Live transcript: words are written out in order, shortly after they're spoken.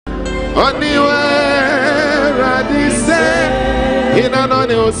Anywhere radise hinana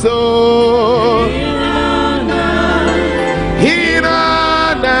oso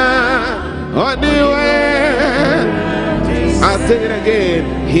hinana anywhere. I'll say it again.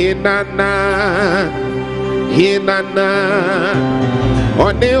 Hinana hinana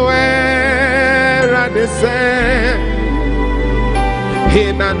anywhere radise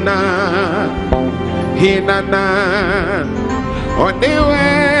hinana hinana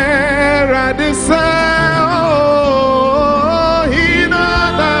anywhere radise oh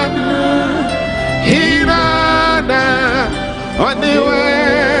hinana hinana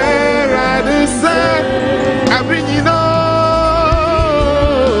anywhere radise I bring you know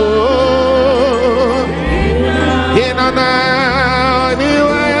hinana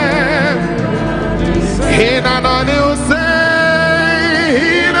anywhere hinana you say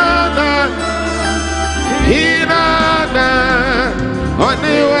hinana hinana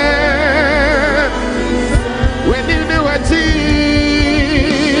anywhere when you know what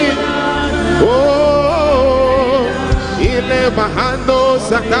oh ile mahando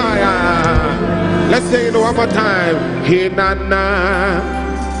sakaya. Let's say it one more time. Hinana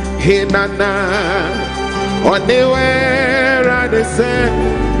hinana anywhere I say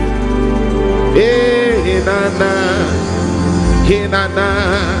hinana hinana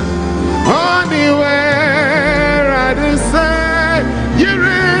anywhere I say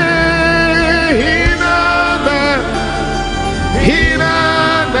hinana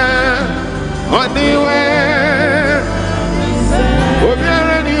hinana anywhere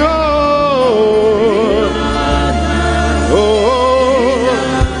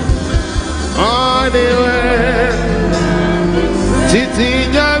anywhere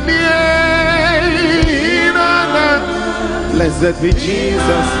blessed be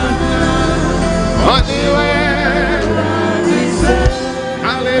Jesus. Anywhere,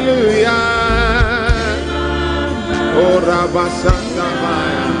 hallelujah. Oh,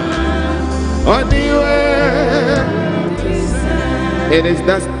 Rabasangabaya. Anywhere. It is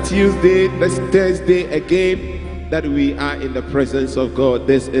that Tuesday, that's Thursday again that we are in the presence of God.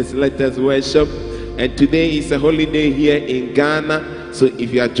 This is Let Us Worship. And today is a holiday here in Ghana. So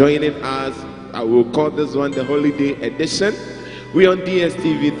if you are joining us, I will call this one the holiday edition. We are on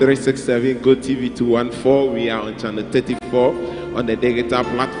DSTV 367, Go TV 214. We are on channel 34 on the digital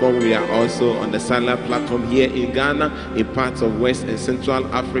platform. We are also on the satellite platform here in Ghana, in parts of West and Central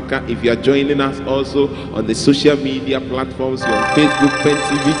Africa. If you are joining us also on the social media platforms, we are on Facebook, Pent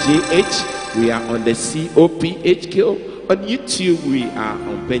TV GH. We are on the COPHQ. On YouTube, we are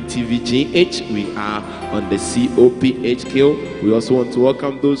on Pent TV GH. We are on the COPHQ. We also want to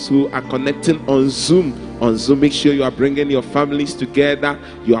welcome those who are connecting on Zoom. On Zoom, make sure you are bringing your families together.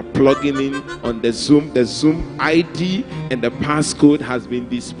 You are plugging in on the Zoom. The Zoom ID and the passcode has been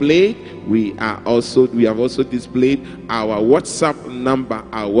displayed. We have also displayed our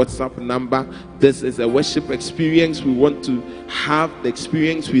WhatsApp number. This is a worship experience. We want to have the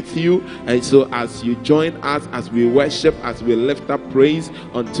experience with you. And so as you join us, as we worship, as we lift up praise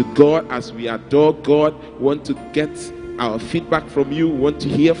unto God, as we adore God, we want to get our feedback from you, want to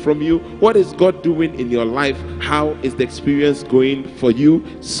hear from you. What is God doing in your life? How is the experience going for you?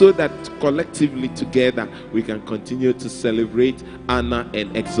 So that collectively together we can continue to celebrate, honor,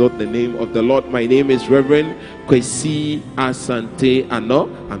 and exalt the name of the Lord. My name is Reverend Kwesi Asante Ano.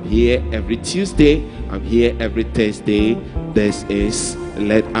 I'm here every Tuesday. I'm here every Thursday. This is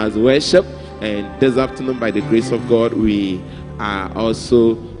Let Us Worship. And this afternoon, by the grace of God, we are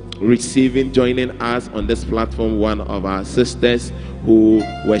also joining us on this platform, one of our sisters who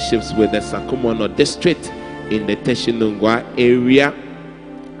worships with the Sakumono district in the Teshinungwa area.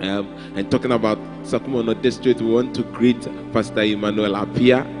 And talking about Sakumono district, we want to greet Pastor Emmanuel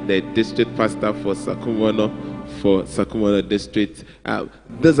Apia, the district pastor for Sakumono district.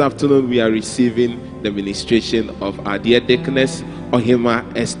 This afternoon, we are receiving the ministration of our dear Dcns, Ohemaa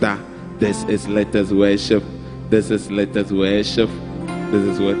Esther. This is Let Us Worship. This is Let Us Worship. This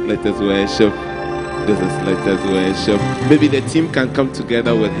is what Let Us Worship. This is Let Us Worship. Maybe the team can come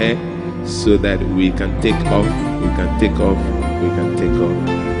together with her so that we can take off. We can take off. We can take off.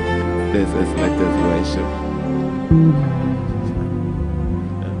 This is Let Us Worship.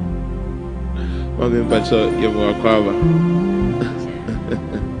 Mami Pacho, you are kwaba.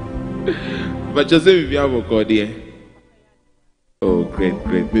 Pacho, say if you have a call here. Oh, great.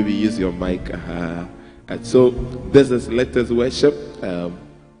 Maybe use your mic. And so this is Let Us Worship.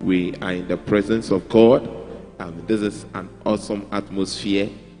 We are in the presence of God. This is an awesome atmosphere.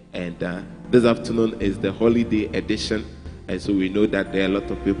 And this afternoon is the holiday edition. And so we know that there are a lot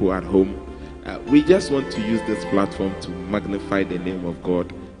of people at home. We just want to use this platform to magnify the name of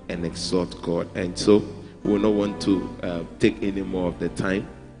God and exalt God. And so we will not want to take any more of the time.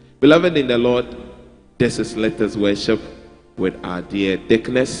 Beloved in the Lord, this is Let Us Worship with our dear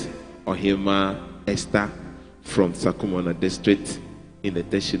Dcns, Ohemaa, Esther from Sakumona district in the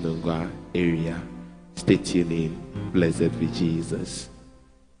Teshinongwa area. Stay tuned in. Blessed be Jesus.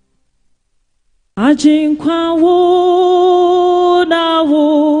 Ajinkwawo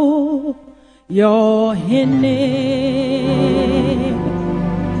nawo your hene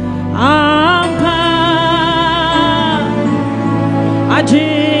ampa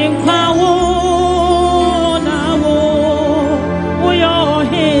ajinkwawo nawo your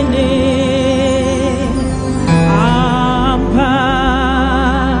hene ampa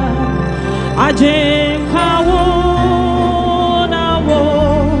ajinkwawo nawo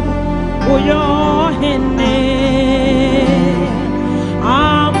your hene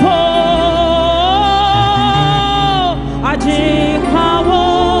ampo ajinkwawo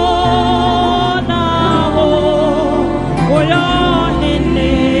nawo your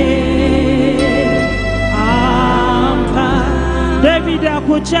hene ampa David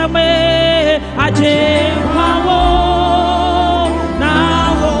akuchame ajinkwawo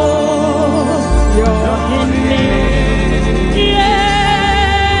nawo your hene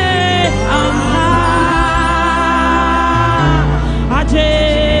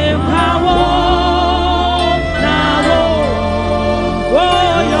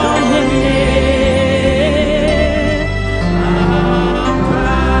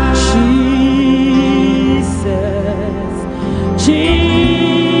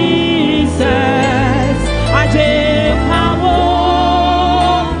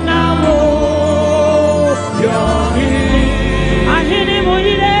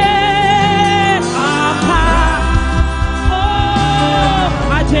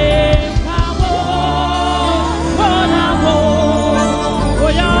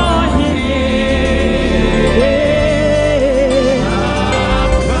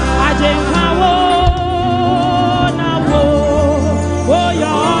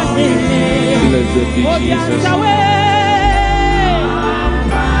Blessed be Jesus.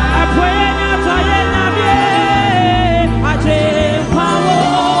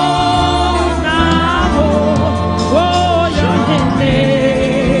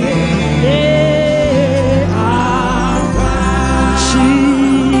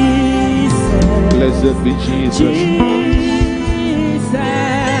 Jesus,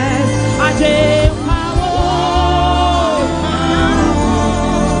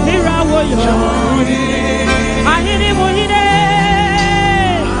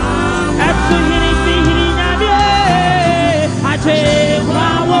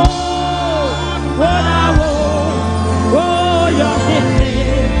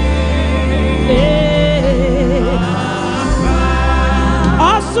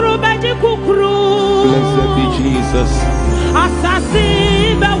 Blessed be Jesus. Asasi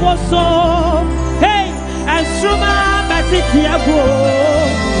bewoso, hey, esuma betitiago,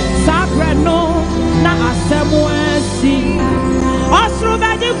 sabreno na asemuesi. Osru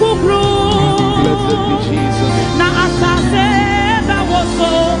beji kukru. Blessed be Jesus. Na asasi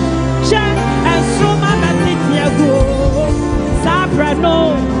bewoso, che esuma betitiago, sabreno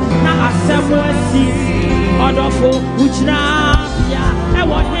na asemuesi. Odofo uchna ya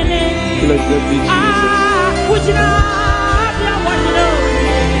ewo hene. Blessed be Jesus. Uchna ya wajino,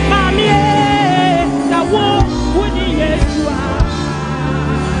 mami na wo wuni Yeshua.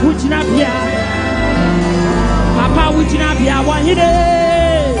 Uchna bia, papa uchna bia wahine.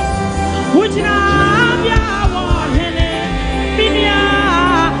 Uchna bia wahine, binia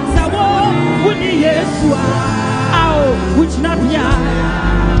na wo wuni Yeshua. Ao uchna bia,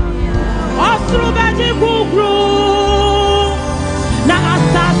 osru beji kukru na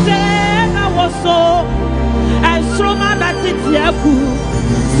asase. So esroma batitiaku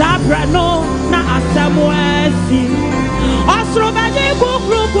sabrano na asamuesi osroma de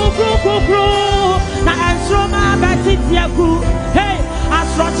kukru na esroma batitiaku hey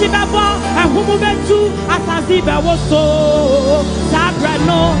asrochi bebo ehumu betu asazi bewoso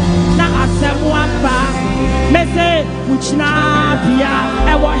sabrano na asamuapa mese uchina bia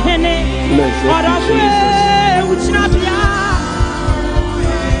ewo hene odofwe uchina bia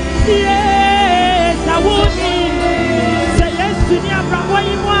yes, I would say yes to the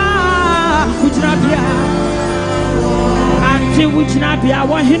Abraham. Which not be until which not be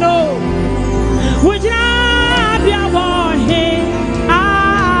our hino, which not be our him.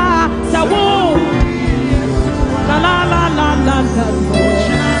 Ah, so la la la la la la,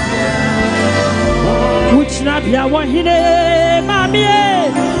 which not be our hine, mammy,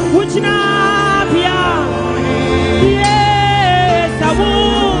 which not be our yes, I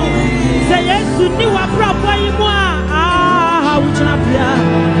would. ni wa brabo imwa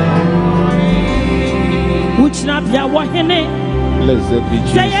uchna bia wahene blessed be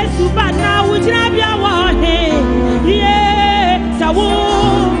Jesus. Say Yesu bana uchna bia wahe yeah sawo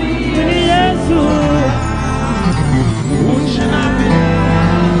Yesu uchna bia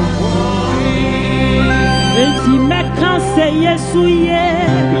enti meka say Yesu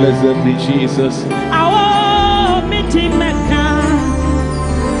yeah blessed be Jesus. Awo meti meka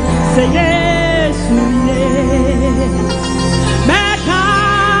say Yesu yeah meka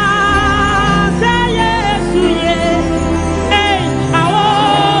say Yesu yeah hey awo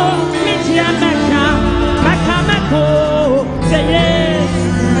meti meka meka meko say Yesu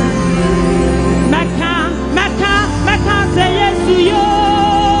meka meka meka say Yesu yo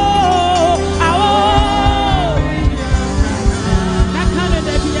awo meka le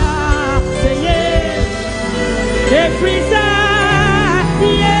dia say Yesu every side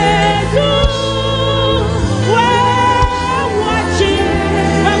Yesu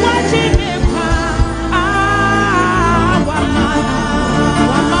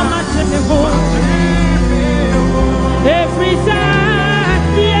every side,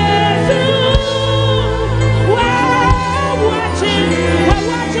 Jesus, we're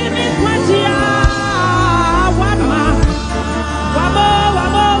watching me plenty.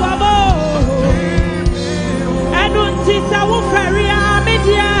 Wamo. And until I will carry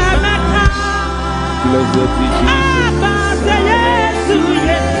media, blessed be Jesus.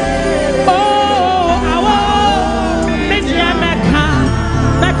 Oh, I want media,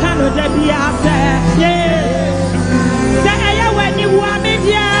 Mecca, no Debbie, I said, yes. When you want me,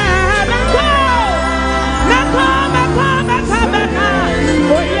 yeah, Mecca.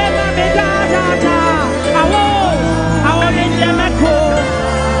 Oh, yeah, Mammy, I want media, Mecca.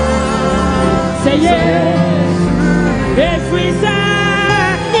 Say yes, every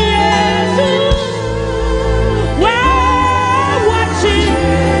side, yes. We're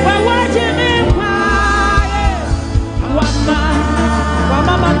watching me cry.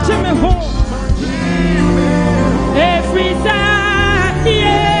 Wama, Jimmy home. Every side,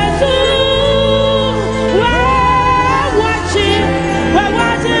 yes, we're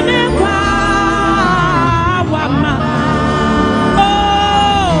watching me cry. Wama,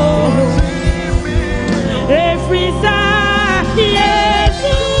 oh, every side, yes,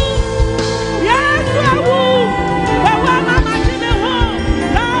 we're Mama Jimmy home.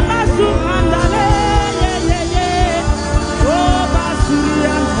 Lama Sukandale, yeah. Oh, Basuri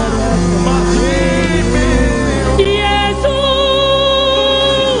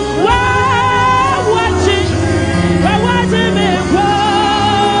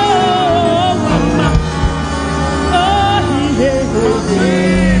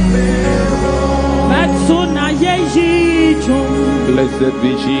blessed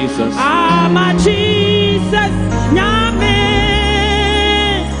be Jesus. My Jesus, Nyame,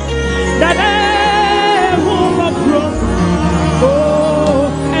 that oh,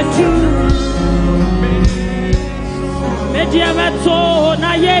 and you, Mediavato,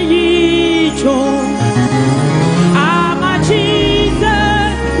 na ye chon. My Jesus,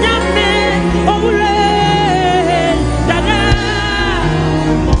 Nyame, oh, that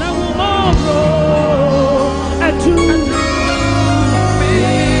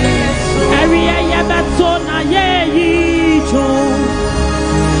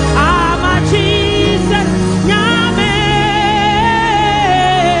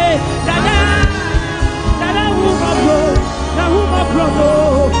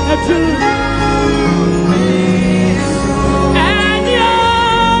and you.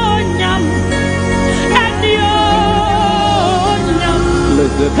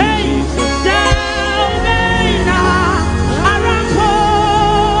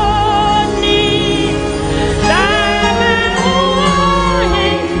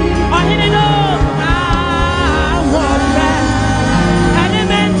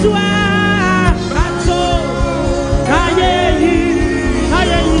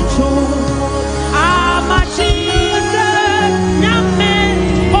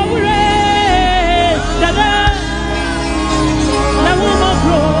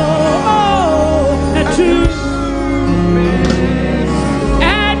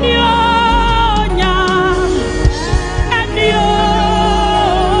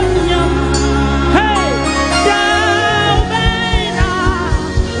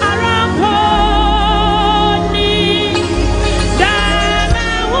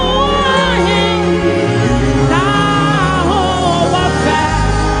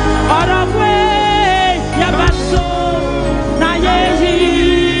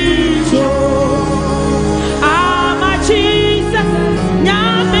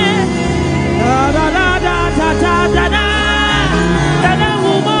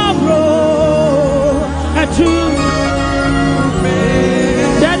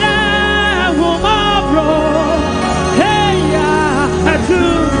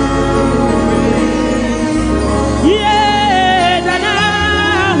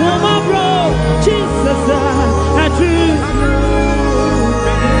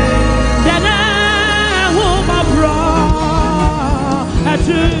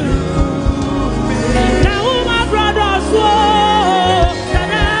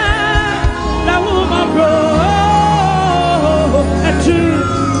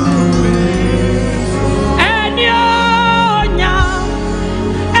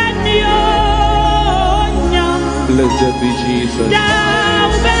 Blessed be Jesus.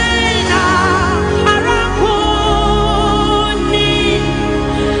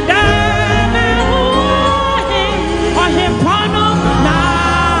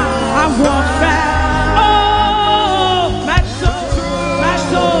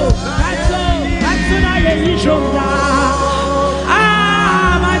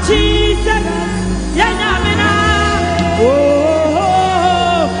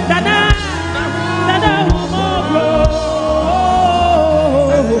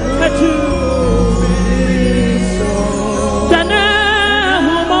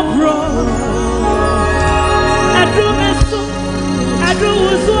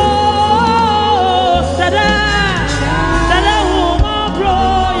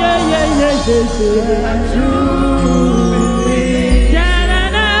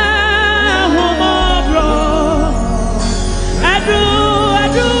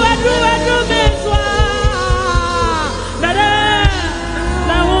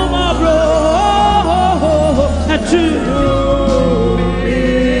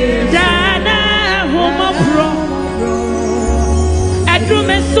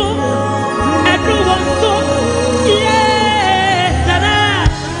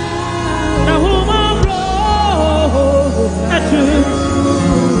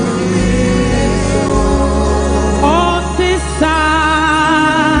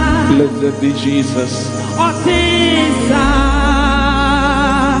 Blessed be Jesus. Otisa,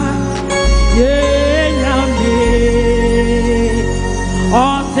 yeah,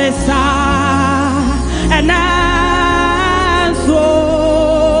 Otisa, and so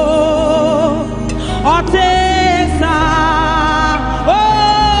Otisa,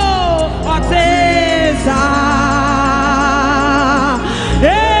 oh, Otisa,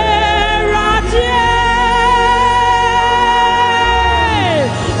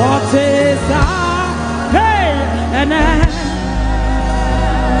 Otisa, hey, and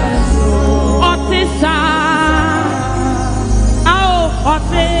Otisa, oh,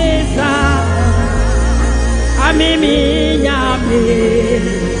 Otisa, Amimi Yami,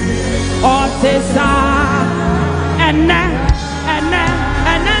 Otisa, and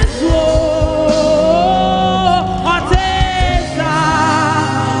so Otisa,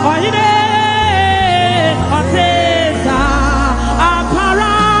 oh, you know, Otisa,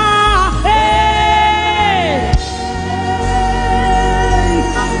 Apara.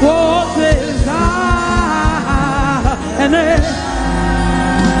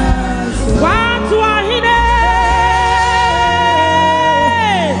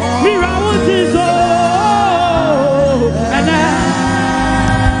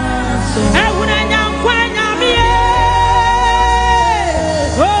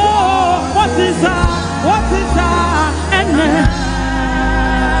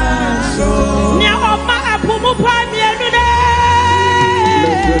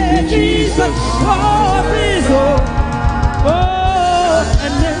 Jesus, oh, please, oh,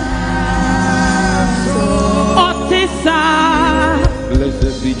 and Otisa,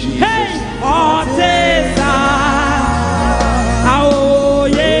 blessed be Jesus. Hey, Otisa, oh,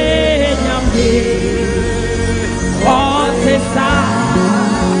 yeah, Otisa,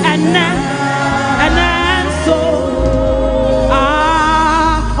 and so,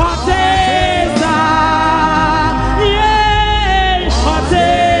 Otisa, yeah,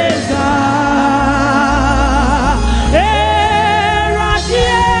 Otisa.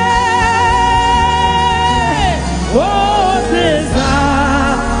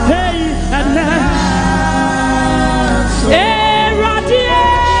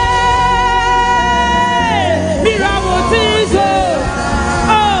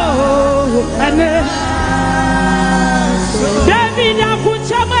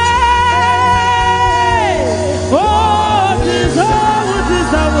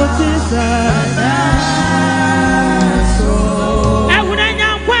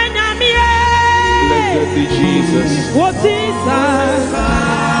 Blessed be Jesus. What is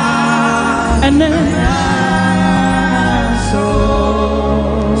and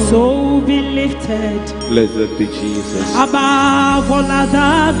so be lifted. Blessed be Jesus. Above all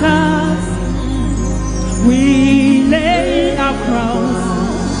other gods, we lay our crowns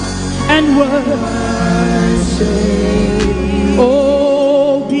and worship.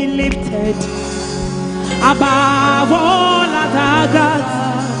 Oh, be lifted above all other gods.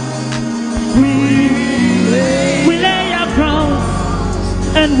 We lay our crowns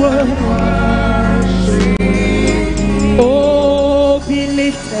and worship. Oh, be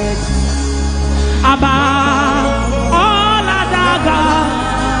lifted above all other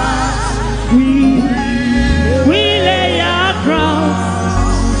gods. We lay our crowns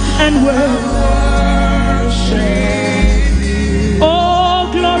and worship. Oh,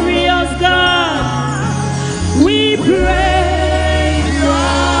 glorious God, we praise your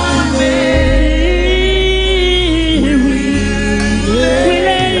name. We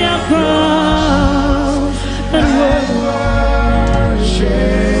lay our crowns and worship.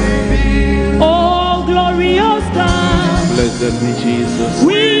 Oh, glorious God, blessed be Jesus.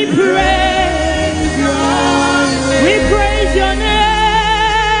 we praise your name.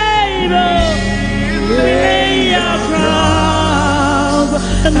 We lay our crowns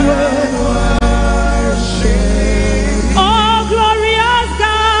and worship. Oh, glorious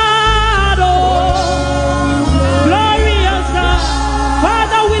God, oh, glorious God.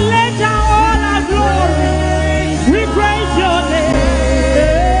 Father, we lay down all our glory. We praise your name.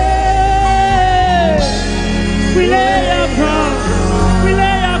 We lay our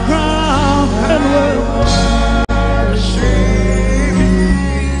crown and worship.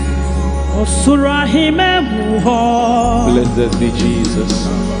 Osurahime muho. Blessed be Jesus.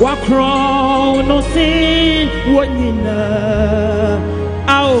 Wa crown no sin wonyina.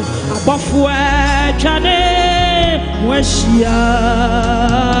 Ao abofwe chane mweshia.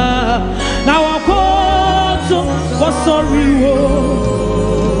 Na wakoto wasoriwo.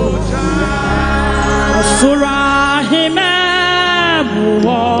 Osurahime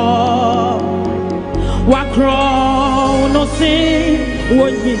muho. Wa crown no sin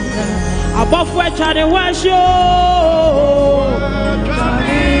wonyina. Above which I was you,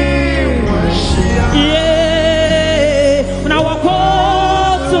 yeah. When I walk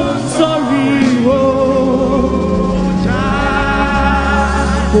out, sorry, oh,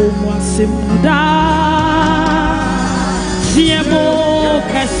 was him that? See a book,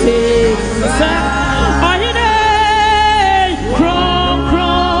 I say,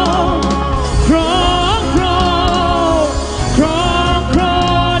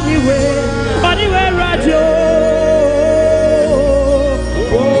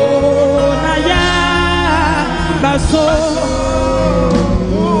 so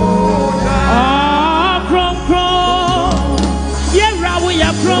crom crom, yeah, we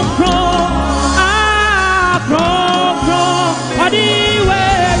are crom crom, crom crom,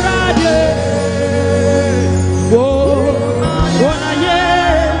 anywhere radio. Oh,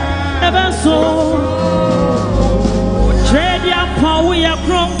 yeah, ever so. Trade your power, we are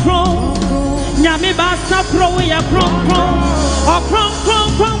crom crom. Nyami basta pro, we are crom crom. Oh, crom crom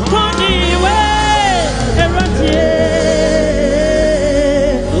crom crom, anywhere.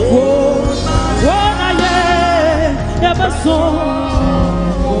 So,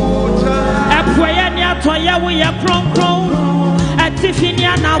 we are from at Tiffany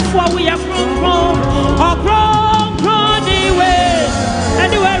and now we are from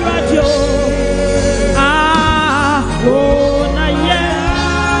anywhere radio.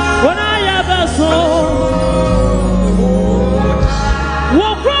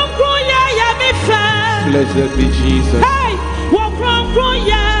 Blessed be Jesus. Hey, walk from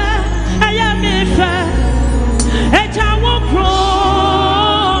I am fair.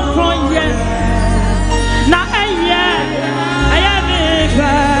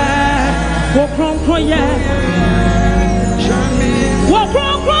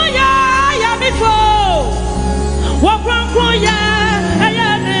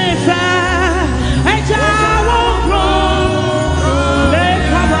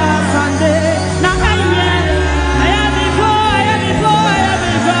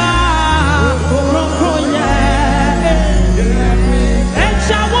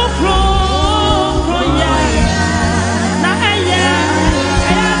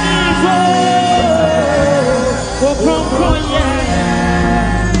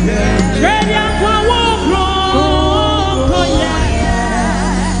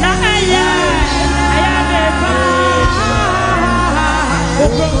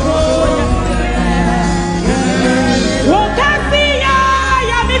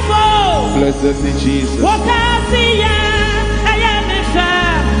 Blessed be Jesus.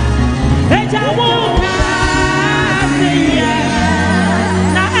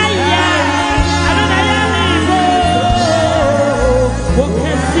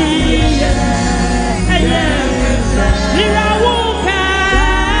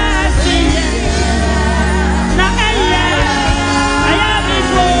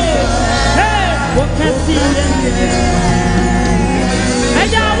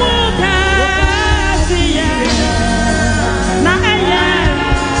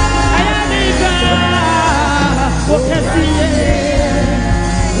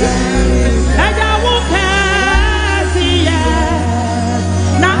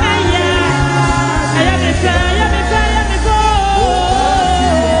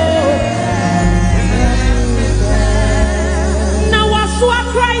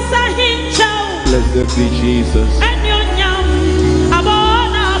 Jesus. And you nyam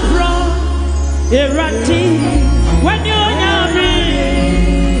abona pro erati when you nyam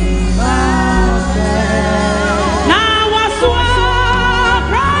now was what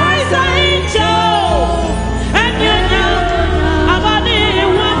price I show and you nyam abona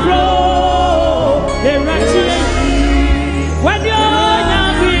one pro erati when you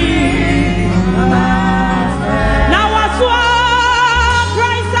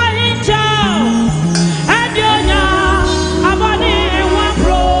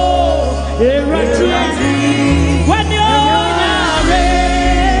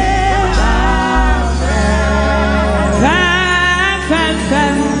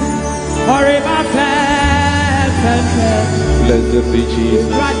Blessed be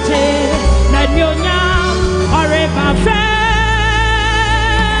Jesus.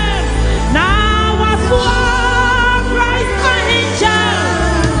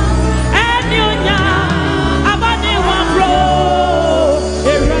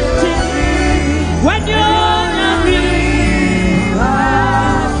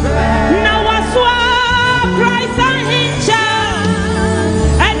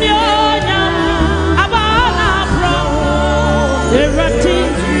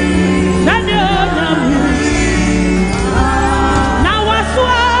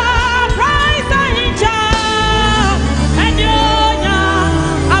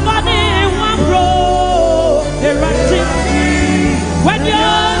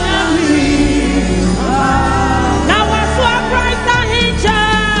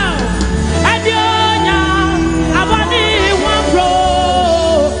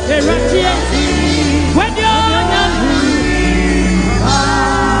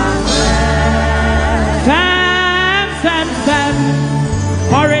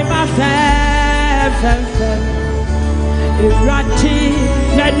 Rati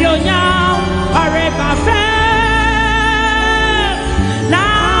na nyonya areba fe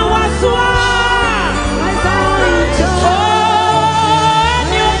na waswa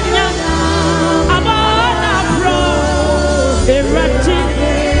nyonya abana pro rati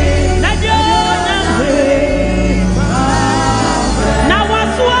na nyonya na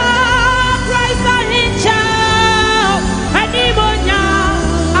waswa Christ ahincha animonya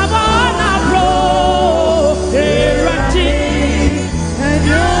abana pro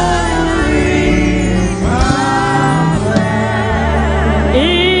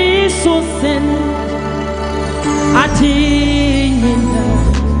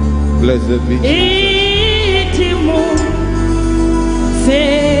Blessed be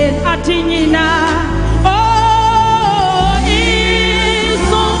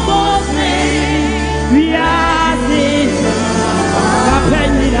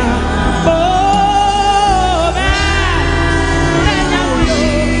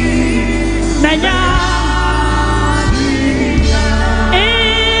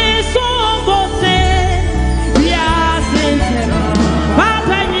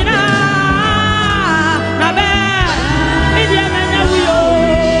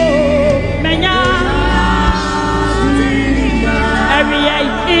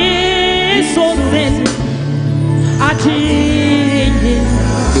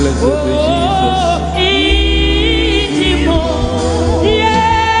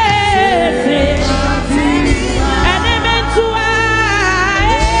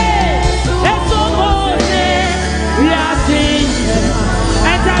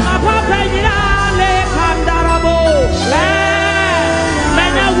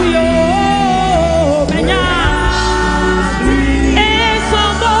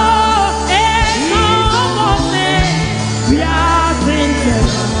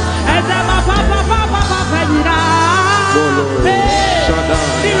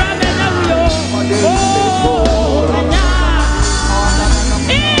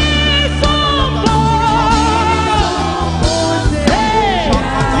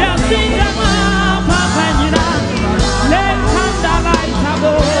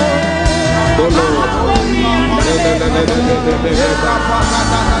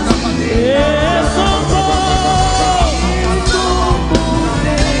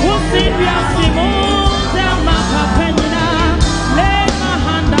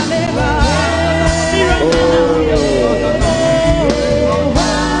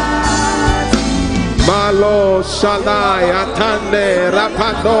Malo Shaddai Atande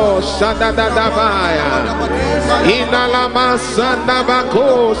Rapado Shadadabaya Inalama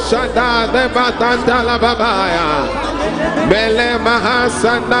Sandabako Shada de Batanta Lababaya Mele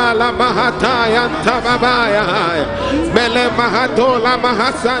mahasana la mahataya tababaya. Mele mahatola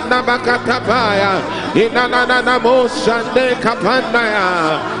mahasana bakatabaya. Inanana moshande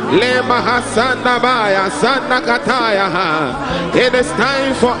kapandaya. Le mahasana baya sana kataya. It is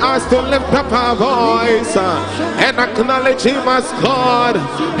time for us to lift up our voice and acknowledge Him as God,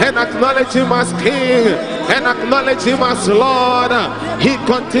 and acknowledge Him as King, and acknowledge Him as Lord. He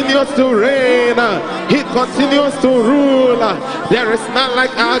continues to reign. He continues to rule. There is none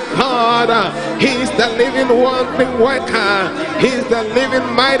like our God. He is the living wandering worker. He is the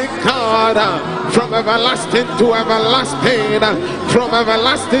living mighty God. From everlasting to everlasting, from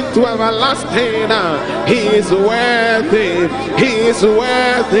everlasting to everlasting, He is worthy. He is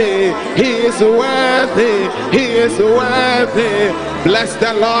worthy. He is worthy. He is worthy. Bless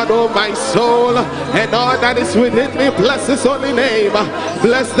the Lord, oh my soul, and all that is within me. Bless His holy name.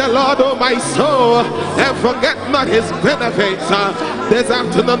 Bless the Lord, oh my soul, and forget not His benefits. This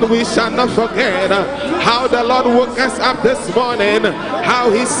afternoon we shall not forget how the Lord woke us up this morning,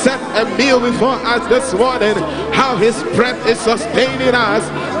 how He set a meal before us this morning, how His breath is sustaining us,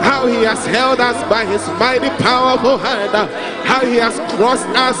 how He has held us by His mighty powerful hand, how He has crossed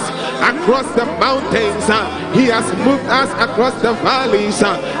us across the mountains, He has moved us across the valleys,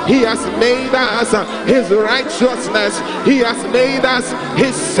 He has made us His righteousness, He has made us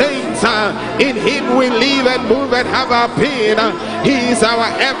His saints. In Him we live and move and have our being. He is our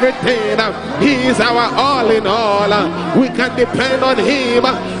everything. He is our all in all. We can depend on Him.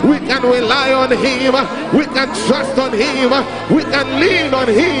 We can rely on Him. We can trust on Him. We can lean on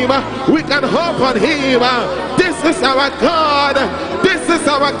Him. We can hope on Him. This is our God. This is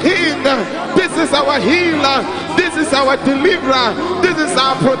our King. This is our healer. This is our deliverer. This is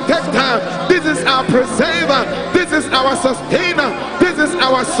our protector. This is our preserver. This is our sustainer. This is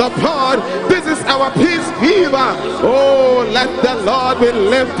our support. This is our peace giver. Oh, let the Lord be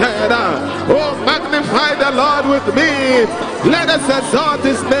lifted up. Oh, magnify the Lord with me. Let us exalt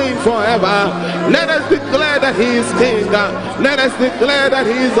His name forever. Let us declare that He is King. Let us declare that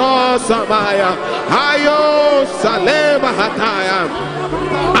He is awesome. Ayo Salema Hataya.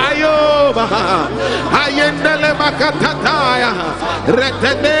 Ayo Baha. Ayendele Makatataya.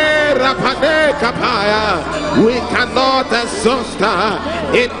 Retene Rapane Kapaya. We cannot exhaust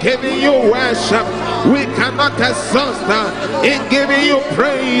in giving you worship. We cannot exhaust in giving you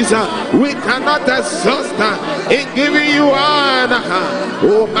praise. We cannot exhaust in giving you honor.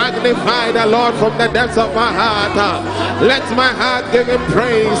 Oh, magnify the Lord from the depths of my heart. Let my heart give Him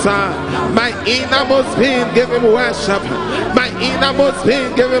praise. My innermost being give Him worship. My innermost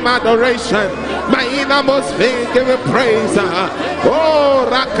being give Him adoration. My innermost being give Him praise. Oh,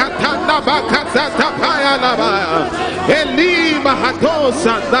 Rakatana Bakata Paya Labaya. Eli Mahato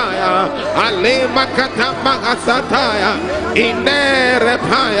Sandaya. Ale Makata Magasataya. Inere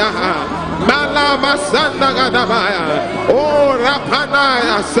Paya. Malama Sandagadabaya. Oh,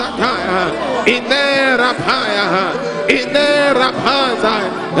 Rapanaya Sataya. Inera Paya. Inera Paya.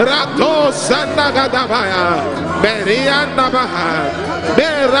 Rato Sandagadabaya. Meriana Baha.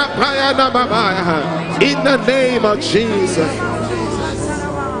 Merapaya Nababaya. In the name of Jesus.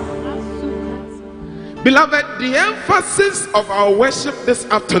 Beloved, the emphasis of our worship this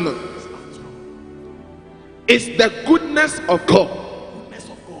afternoon is the goodness of God.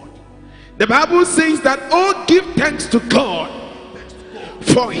 The Bible says that, oh, give thanks to God,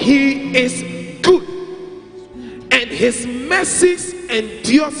 for He is good and His mercies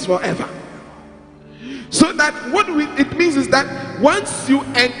endures forever. So that what it means is that once you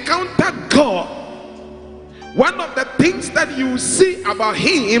encounter God, one of the things that you see about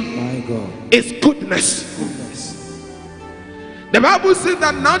Him is goodness. The Bible says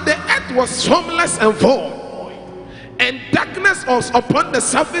that now the earth was formless and void, and darkness was upon the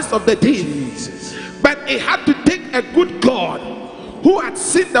surface of the deep. But it had to take a good God who had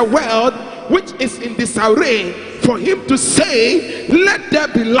seen the world which is in disarray for Him to say, let there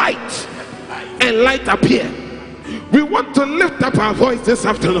be light, and light appear. We want to lift up our voice this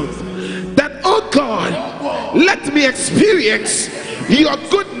afternoon that, oh God, let me experience your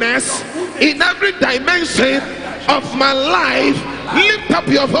goodness in every dimension of my life. Lift up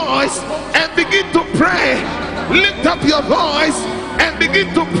your voice and begin to pray. Lift up your voice and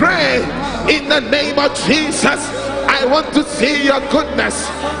begin to pray. In the name of Jesus, I want to see your goodness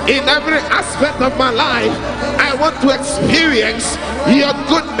in every aspect of my life. I want to experience your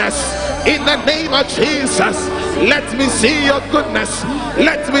goodness in the name of Jesus. Let me see your goodness.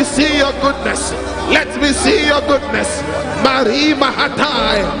 Let me see your goodness. Let me see your goodness. Mari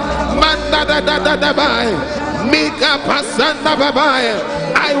Mahatai Manda da da da da bai Mika Pasanda Babai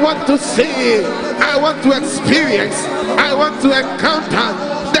I want to see, I want to experience, I want to encounter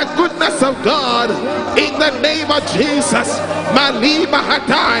the goodness of God in the name of Jesus. Malima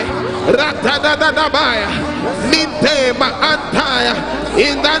hatai ratadadabaya minte ma antaya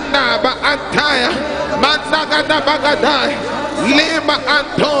indanaba antaya mandagadabagada lema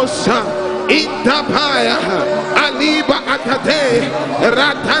antosa intabaya aliba atate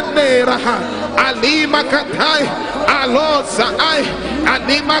ratanera alima katai alosa ai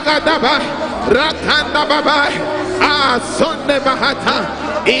anima gadaba ratanda babai asonne bahata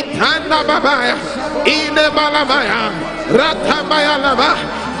itanda babaya ine balamaya ratamaya lava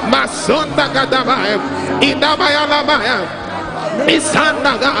masonda gadabaya inamaya lamaya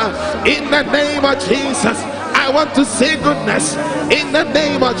isandaga. In the name of Jesus, I want to say goodness in the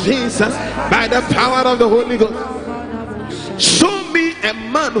name of Jesus by the power of the Holy Ghost. Show me a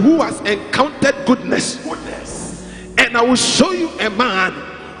man who has encountered goodness, and I will show you a man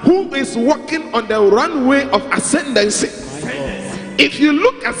who is walking on the runway of ascendancy. If you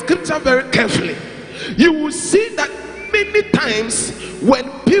look at scripture very carefully, you will see that many times when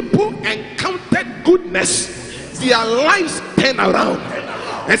people encountered goodness, their lives turn around.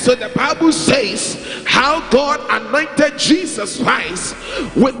 And so the Bible says how God anointed Jesus Christ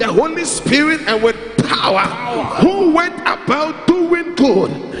with the Holy Spirit and with power, who went about doing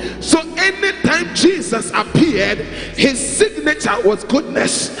good. So anytime Jesus appeared, his signature was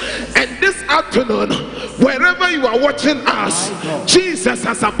goodness. And this afternoon, wherever you are watching us, Jesus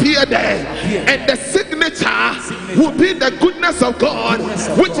has appeared there, and the signature will be the goodness of God,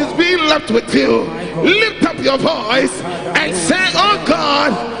 which is being left with you. Lift up your voice and say, oh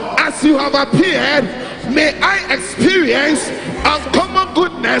God, as you have appeared, may I experience uncommon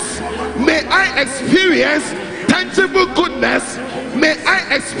goodness. May I experience tangible goodness. May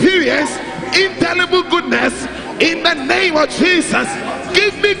I experience indelible goodness in the name of Jesus.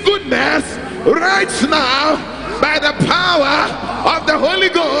 Give me goodness right now by the power of the Holy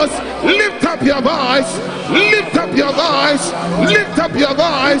Ghost. Lift up your voice. Lift up your voice. Lift up your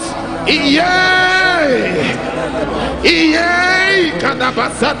voice. Yay! Yay!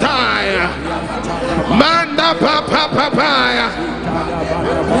 Kadabasataya. Manda papa papaya.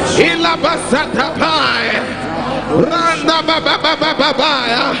 Ilabasatapaya. Randa baba baba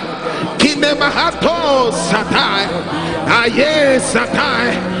babaya. Kinemahato satai. Aye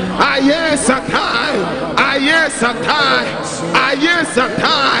satai. Aye satai. Aye satai. Aye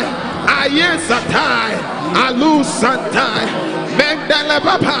satai. Aye satai. Alu satai. Mendele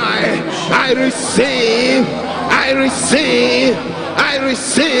babai. I receive. I receive. I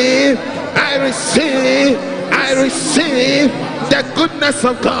receive. I receive. I receive the goodness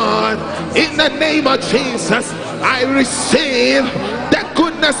of God in the name of Jesus. I receive the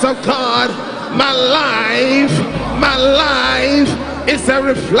goodness of God. My life is a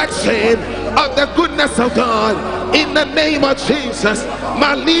reflection of the goodness of God in the name of Jesus.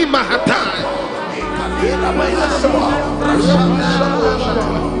 Malima hatai.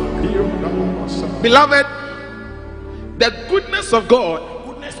 Beloved, the goodness of God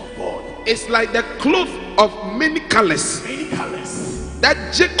is like the cloth of many colors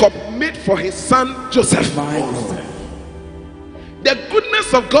that Jacob made for his son Joseph. The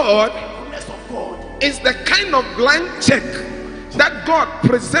goodness of God is the kind of blank check that God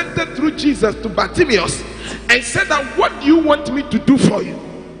presented through Jesus to Bartimaeus and said that, what do you want me to do for you?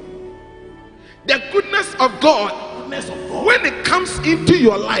 The goodness of God, when it comes into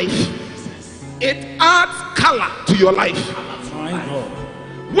your life, it adds color to your life.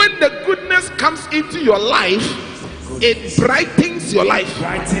 When the goodness comes into your life, it brightens your life.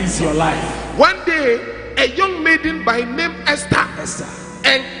 One day, a young maiden by name Esther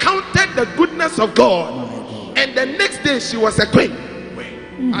encountered the goodness of God, and the next day she was a queen.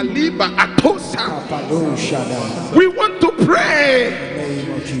 Aliba Atosa. We want to pray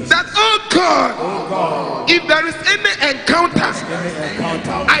that, oh God, if there is any encounter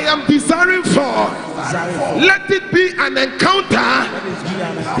I am desiring for, let it be an encounter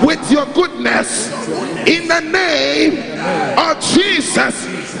with your goodness in the name of Jesus.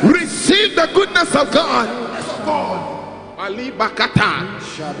 Receive the goodness of God.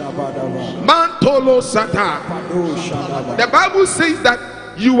 Mantolo Sata. The Bible says that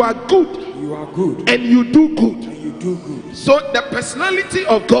you are good, and you do good. So the personality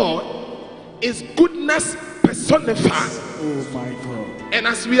of God is goodness personified. Oh my God. And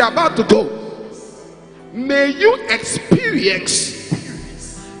as we are about to go, may you experience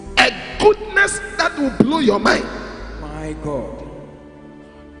a goodness that will blow your mind. My God.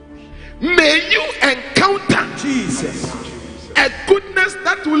 May you encounter Jesus. a goodness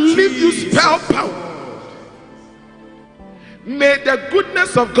that will leave you spellbound. May the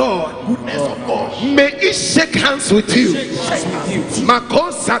goodness of God, may it shake hands with you.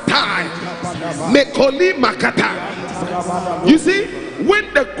 Makosatai, Mekoli Makata. You see,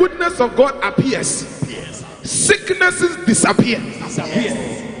 when the goodness of God appears, sicknesses disappear.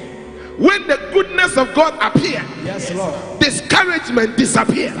 When the goodness of God appears, discouragement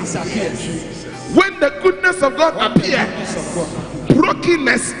disappears. When the goodness of God appears,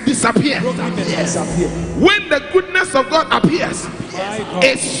 brokenness disappears. When the goodness of God appears,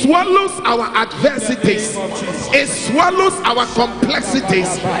 it swallows our adversities, it swallows our complexities,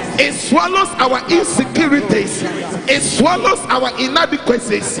 it swallows our insecurities, it swallows our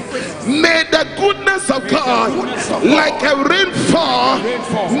inadequacies. May the goodness of God, like a rainfall,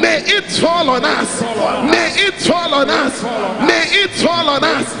 may it fall on us, may it fall on us, may it fall on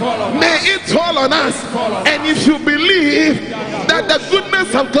us, may it fall on us. And if you believe that the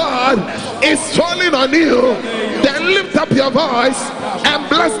goodness of God is falling on you, then lift up your voice and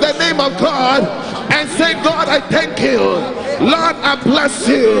bless the name of God and say, God, I thank you. Lord, I bless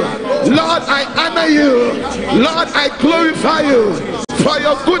you. Lord, I honor you. Lord, I glorify you for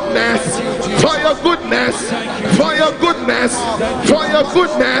your goodness, for your goodness, for your goodness, for your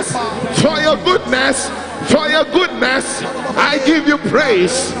goodness, for your goodness, for your goodness. I give you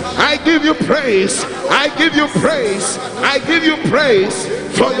praise. I give you praise. I give you praise. I give you praise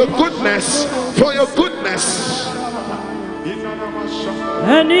for your goodness, for your goodness.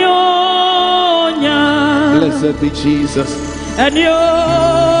 Blessed be Jesus.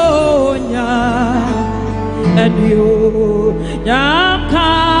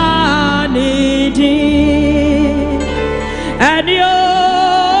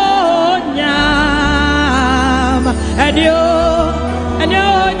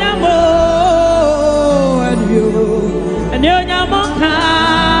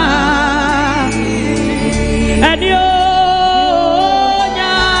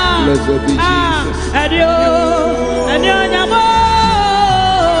 Blessed be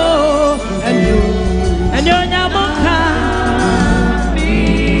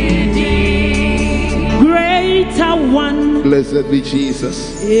Greater one. Blessed be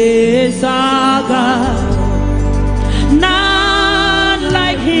Jesus. Is our God. None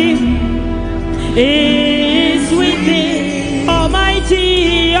like him is within.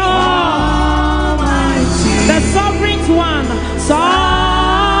 Almighty, Almighty, the sovereign one,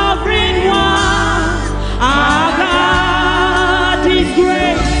 sovereign one. Our God is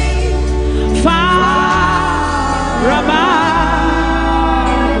great, far above.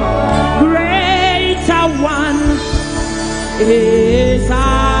 Greater one is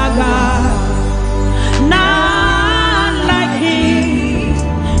our God. None like him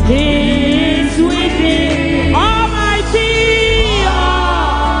is within. Almighty,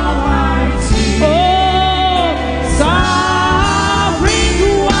 Almighty, oh, sovereign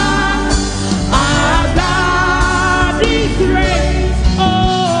one. Our God is great,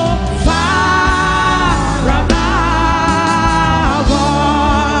 oh, far above.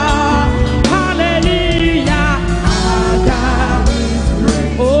 Hallelujah, our God is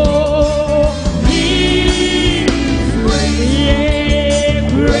great, oh, he is great, yeah,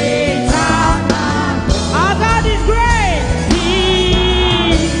 greater. Our God is great, he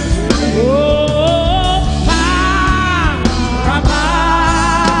is, oh, far above.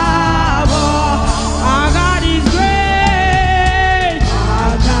 Our God is great,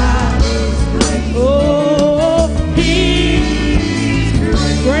 our God is great, oh, he is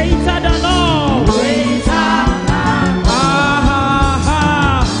greater than all, greater than all.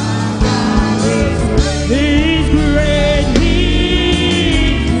 He's great,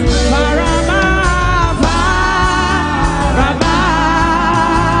 he's far above, far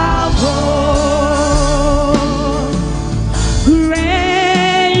above.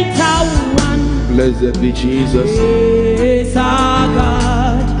 Greater one Blessed be Jesus. is our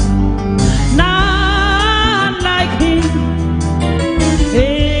God. None like him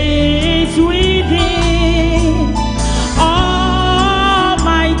is within.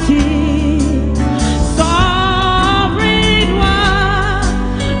 Almighty, sovereign one.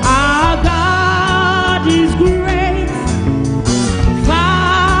 Our God is great,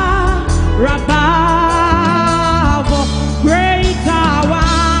 far above. Greater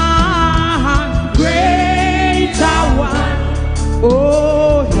one,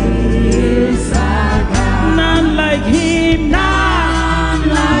 oh, he is our God. None like him, none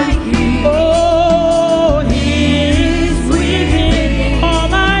like him. Oh, he is within.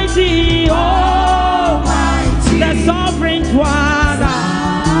 Almighty, Almighty, the sovereign one.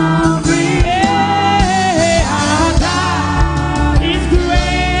 Yeah, our God is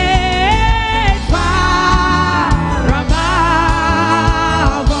great,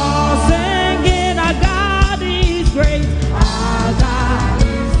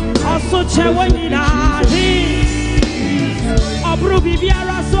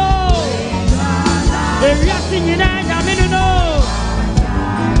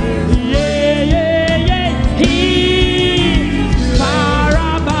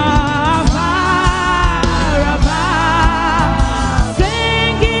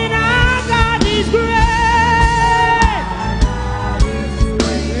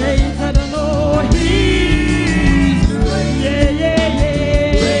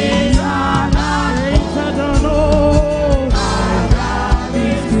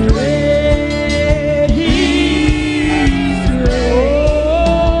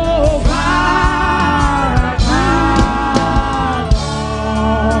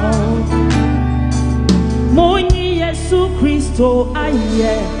 So I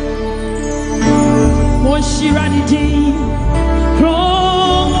mon shiranity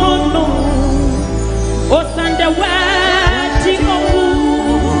chrono o sande wati mo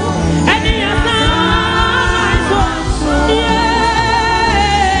any aside so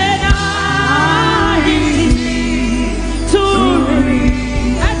yeah to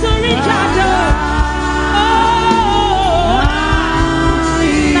recharge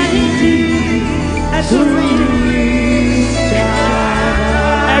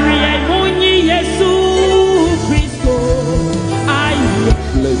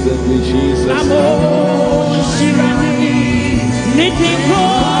Blessed be Jesus.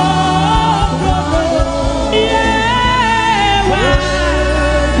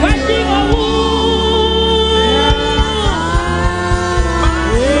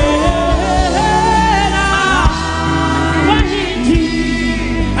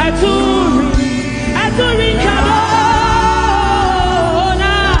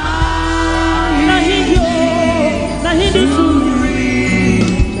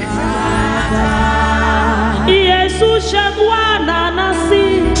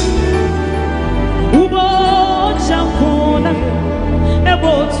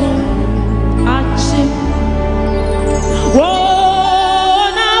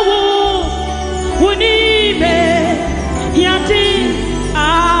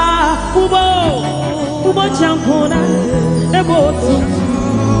 Champona, a boat.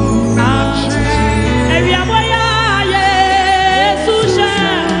 Every boy, yes, Susha,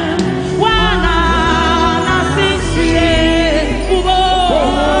 one, nothing,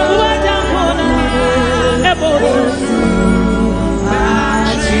 Champona, a boat.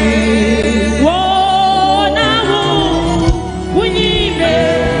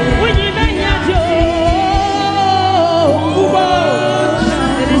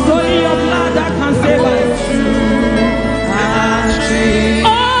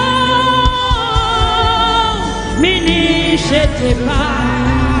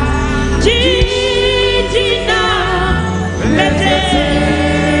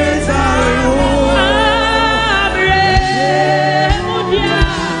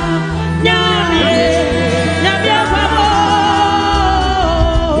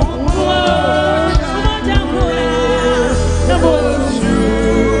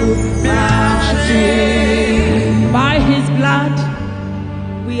 By his blood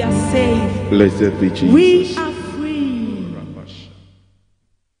we are saved. Blessed be Jesus. We are free.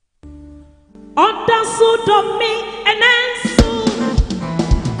 Under sodomy and so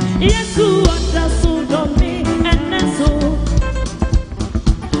yes, under sodomy and so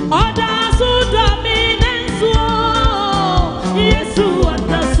under sodomy and so yes,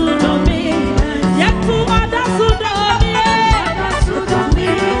 under sodomy yes, under sodomy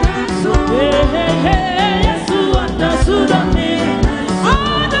and so yes, under sodomy.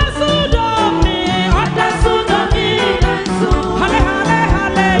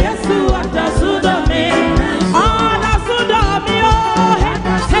 Oh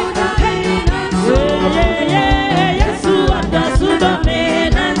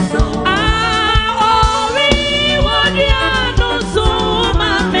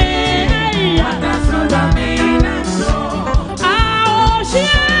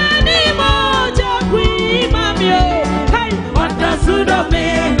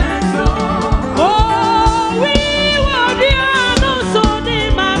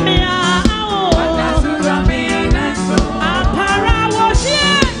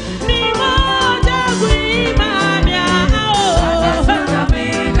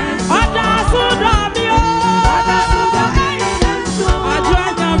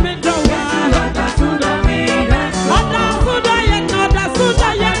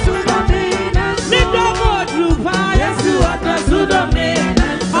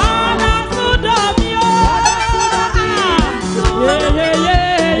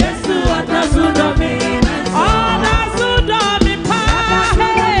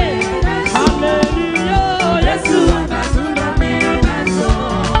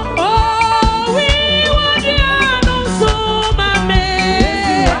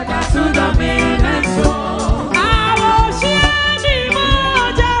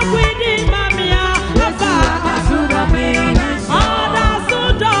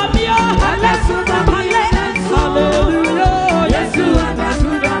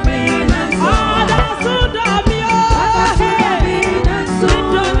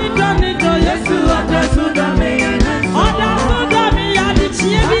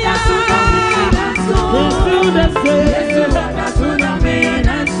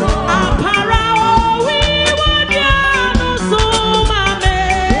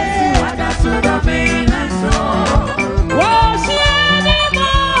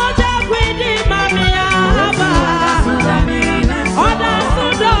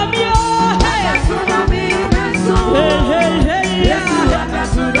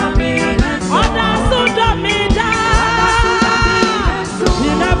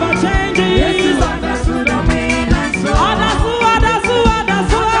never changing. Jesus understood the meaning so.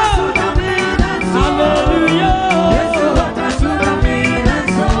 Hallelujah. Jesus understood the meaning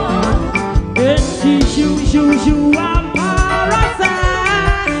so. You are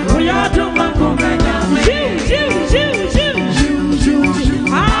parasite. We are to Makumenya.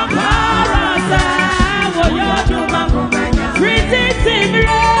 I'm parasite. We are to Makumenya.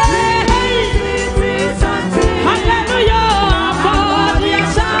 Hallelujah. For the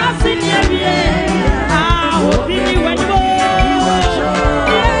assassin. I hope you when you go.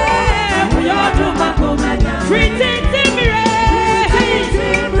 Yeah, we are to Makumenya.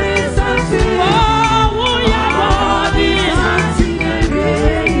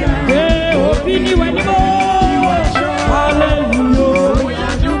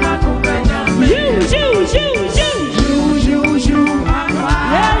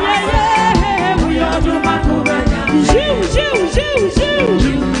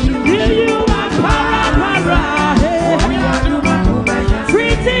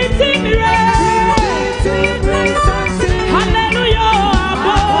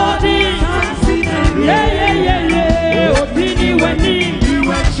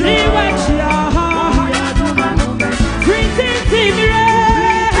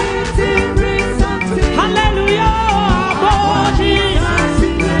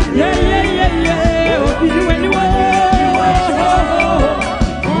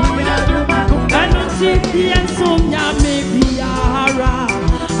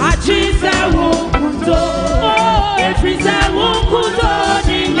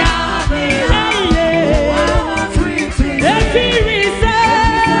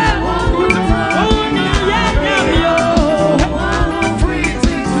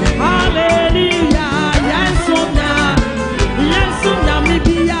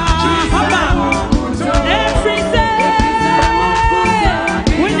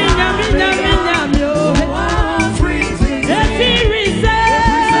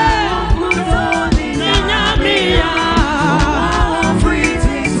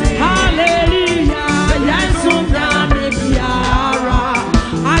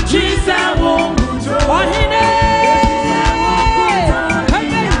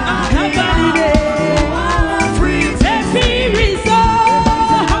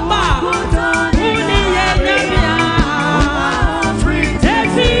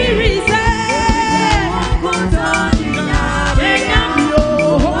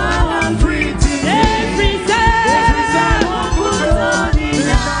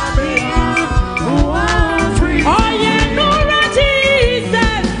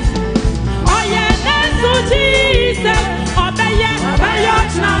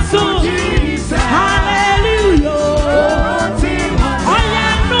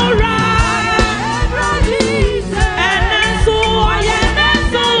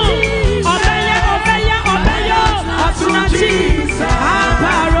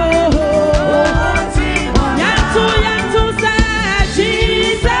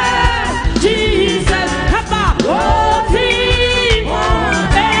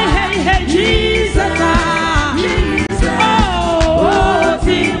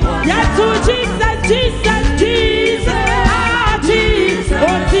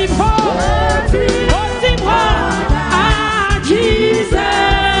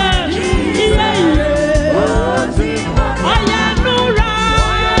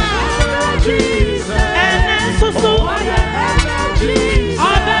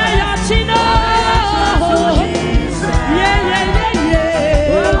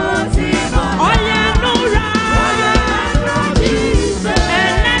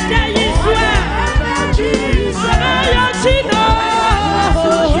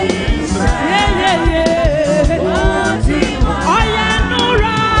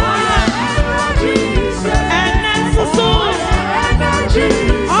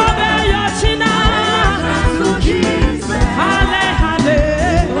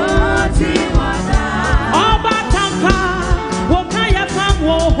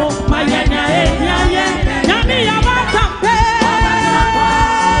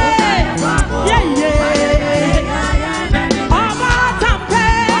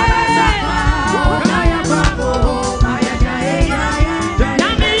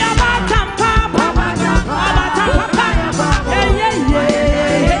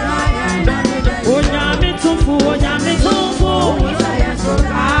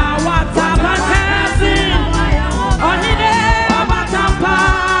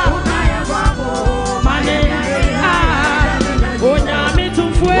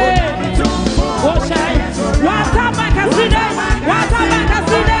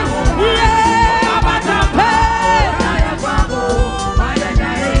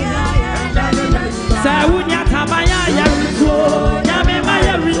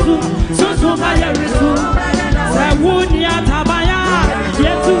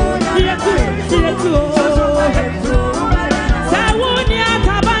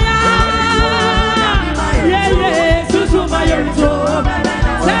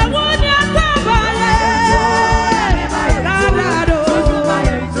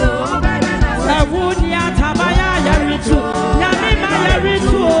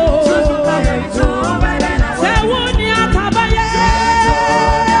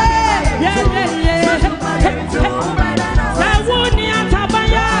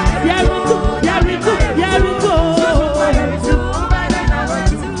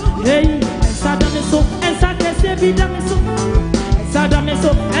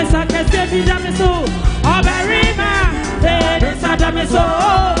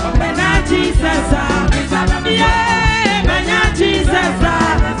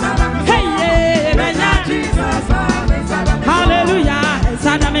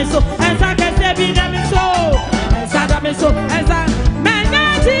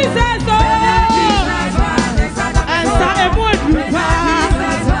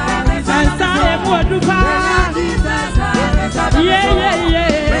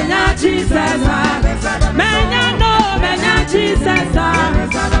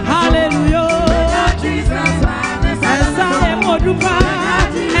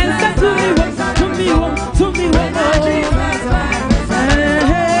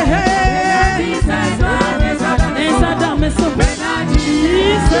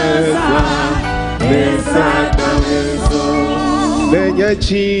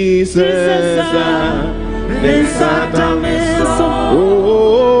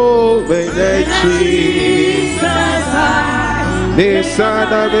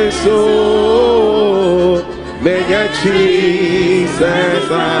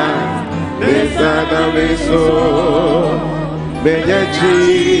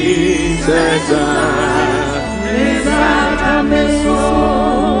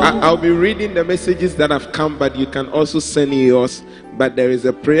 I'll be reading the messages that have come, but you can also send yours. But there is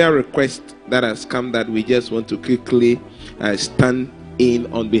a prayer request that has come that we just want to quickly stand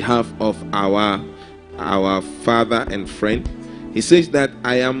in on behalf of our father and friend. He says that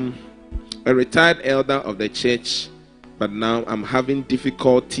I am a retired elder of the church, but now I'm having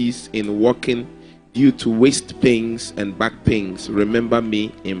difficulties in walking due to waist pains and back pains. Remember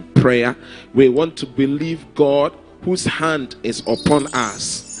me in prayer. We want to believe God, whose hand is upon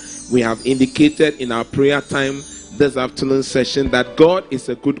us. We have indicated in our prayer time this afternoon session that God is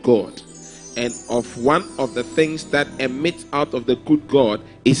a good God, and of one of the things that emits out of the good God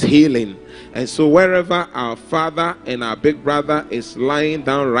is healing. And so wherever our father and our big brother is lying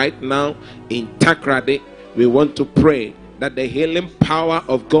down right now in Takrady, we want to pray that the healing power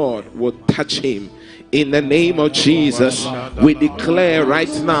of God will touch him. In the name of Jesus, we declare right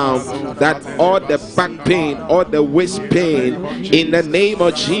now that all the back pain, all the waist pain, in the name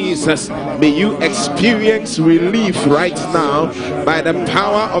of Jesus, may you experience relief right now by the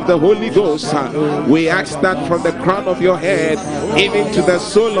power of the Holy Ghost. We ask that from the crown of your head even to the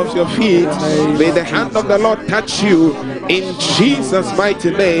sole of your feet, may the hand of the Lord touch you in Jesus'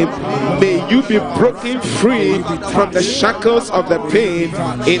 mighty name. May you be broken free from the shackles of the pain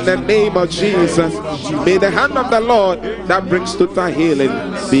in the name of Jesus. May the hand of the Lord that brings total healing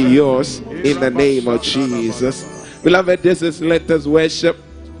be yours in the name of Jesus. Beloved, this is Let Us Worship.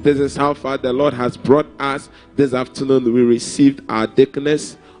 This is how far the Lord has brought us. This afternoon we received our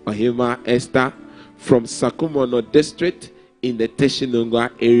Dcns, Ohemaa Esther, from Sakumono district in the Teshinungwa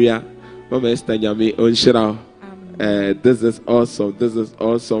area. Mama Esther Nyame Onshira. This is awesome. This is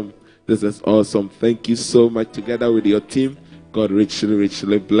awesome. This is awesome. Thank you so much together with your team. God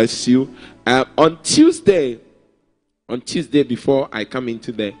richly bless you. On Tuesday, before I come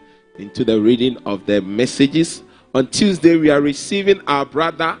into the reading of the messages, on Tuesday we are receiving our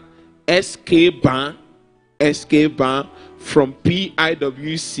brother SK Ban from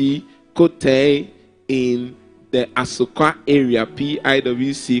PIWC Kote in the Asokwa area.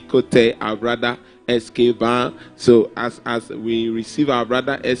 PIWC Kote, our brother SK Ban. So as we receive our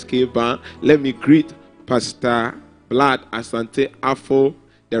brother SK Ban, let me greet Pastor Blood Asante Afo,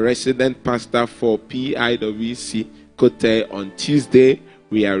 the resident pastor for PIWC Kote. On Tuesday,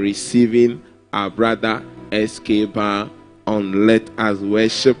 we are receiving our brother SK Ban on Let Us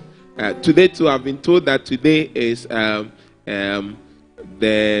Worship. Today, too, I've been told that today is the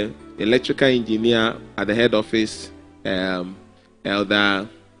electrical engineer at the head office, Elder,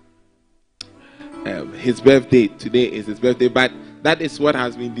 his birthday. Today is his birthday, but that is what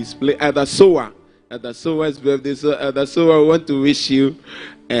has been displayed. Elder Sowa's birthday. So Elder Sowa, I want to wish you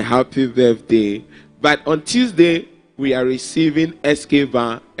a happy birthday. But on Tuesday, we are receiving SK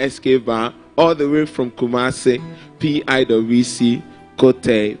Ban all the way from Kumasi, PIWC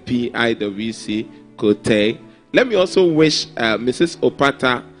Kote, PIWC Kote. Let me also wish Mrs.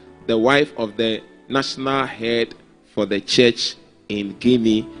 Opata, the wife of the national head for the church in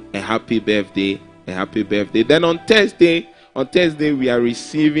Guinea, a happy birthday, a happy birthday. Then on Thursday we are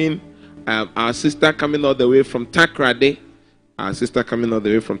receiving our sister coming all the way from Takrade. Our sister coming all the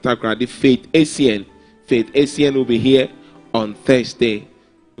way from Takrade, Faith ACN. Faith ACN will be here on Thursday.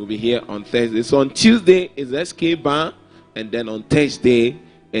 Will be here on Thursday. So on Tuesday is SK Bar, and then on Thursday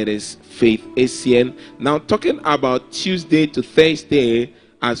it is Faith ACN. Now talking about Tuesday to Thursday,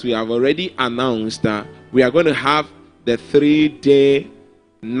 as we have already announced, we are going to have the 3-day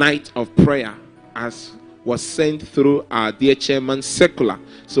night of prayer, as was sent through our dear chairman circular.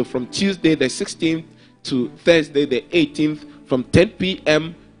 So from Tuesday the 16th to Thursday the 18th, from 10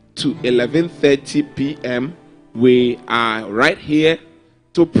 p.m. to 11:30 p.m. we are right here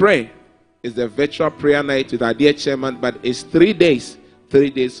to pray. It's a virtual prayer night with our dear chairman, but it's 3 days. 3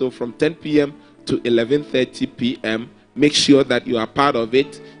 days. So from 10 p.m. to 11:30 p.m. Make sure that you are part of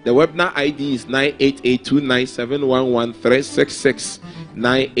it. The webinar ID is 98829711366.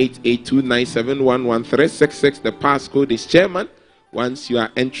 98829711366. The passcode is chairman. Once you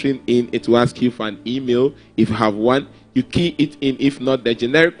are entering in, it will ask you for an email. If you have one, you key it in. If not, the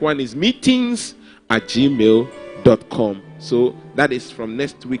generic one is meetings@gmail.com. So that is from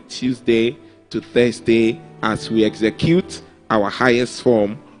next week, Tuesday to Thursday, as we execute our highest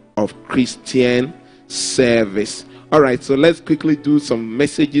form of Christian service. All right, so let's quickly do some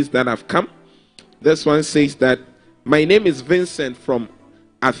messages that have come. This one says that, my name is Vincent from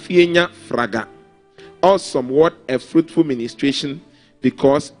Afienya Fraga. Awesome, what a fruitful ministration,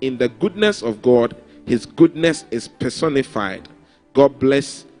 because in the goodness of God, his goodness is personified. God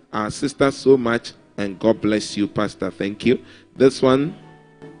bless our sister so much, and God bless you, Pastor. Thank you. This one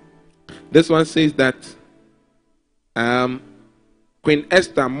says that Queen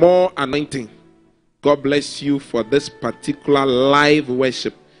Esther, more anointing. God bless you for this particular live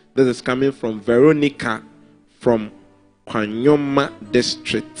worship. This is coming from Veronica from Kwanyoma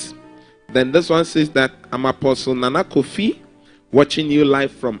district. Then this one says that I'm Apostle Nana Kofi, watching you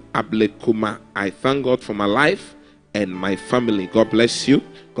live from Ablekuma. I thank God for my life and my family. God bless you.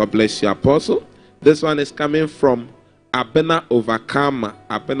 God bless you, Apostle. This one is coming from Abena Overcomer.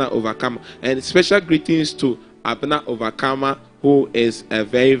 Abena Overcomer. And special greetings to Abena Overcomer, who is a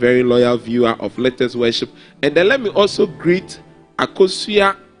very, very loyal viewer of Latest Worship. And then let me also greet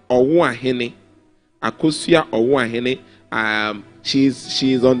Akosua Owuahene. Akosua Owuahene.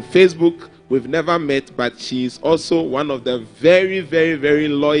 She's on Facebook. We've never met, but she's also one of the very, very, very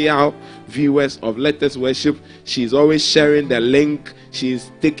loyal viewers of Latest Worship. She's always sharing the link.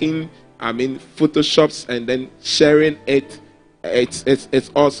 She's taking, photoshops and then sharing it. It's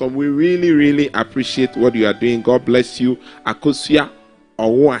awesome. We really, really appreciate what you are doing. God bless you, Akosua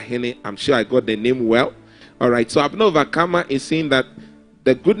Owuahene. I'm sure I got the name well. All right. So Abner Overcomer is saying that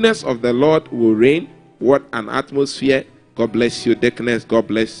the goodness of the Lord will reign. What an atmosphere. God bless you, Dcns. God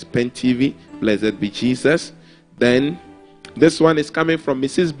bless Pent TV. Blessed be Jesus. Then this one is coming from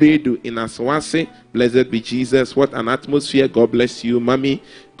Mrs. Bedu in Aswase. Blessed be Jesus. What an atmosphere. God bless you, Mommy.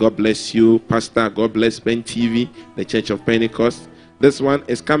 God bless you, Pastor. God bless Pent TV, the Church of Pentecost. This one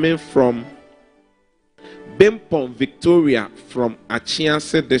is coming from Bimpon, Victoria, from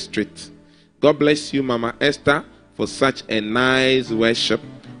Achiase district. God bless you, Mama Esther, for such a nice worship.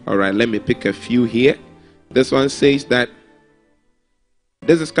 All right, let me pick a few here. This one says that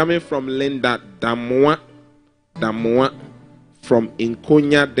this is coming from Linda Damwa from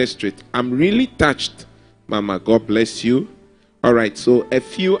Inkonya district. I'm really touched, Mama. God bless you. All right, so a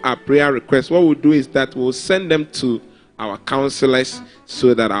few are prayer requests. What we'll do is that we'll send them to our counselors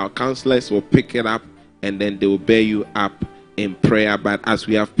so that our counselors will pick it up and then they will bear you up in prayer. But as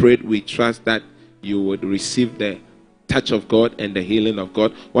we have prayed, we trust that you would receive the touch of God and the healing of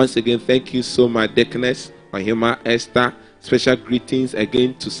God. Once again, thank you so much, Dcns, Ohemaa, Esther. Special greetings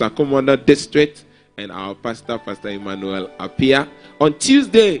again to Sakomondo district and our pastor, Pastor Emmanuel Apia. On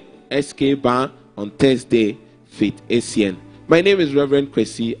Tuesday, SK Bar. On Thursday, Faith ACN. My name is Reverend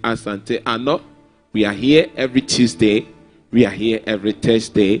Kwesi Asante Ano. We are here every Tuesday. We are here every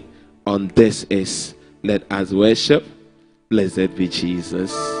Thursday. On This Is Let Us Worship. Blessed be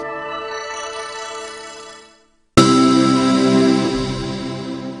Jesus.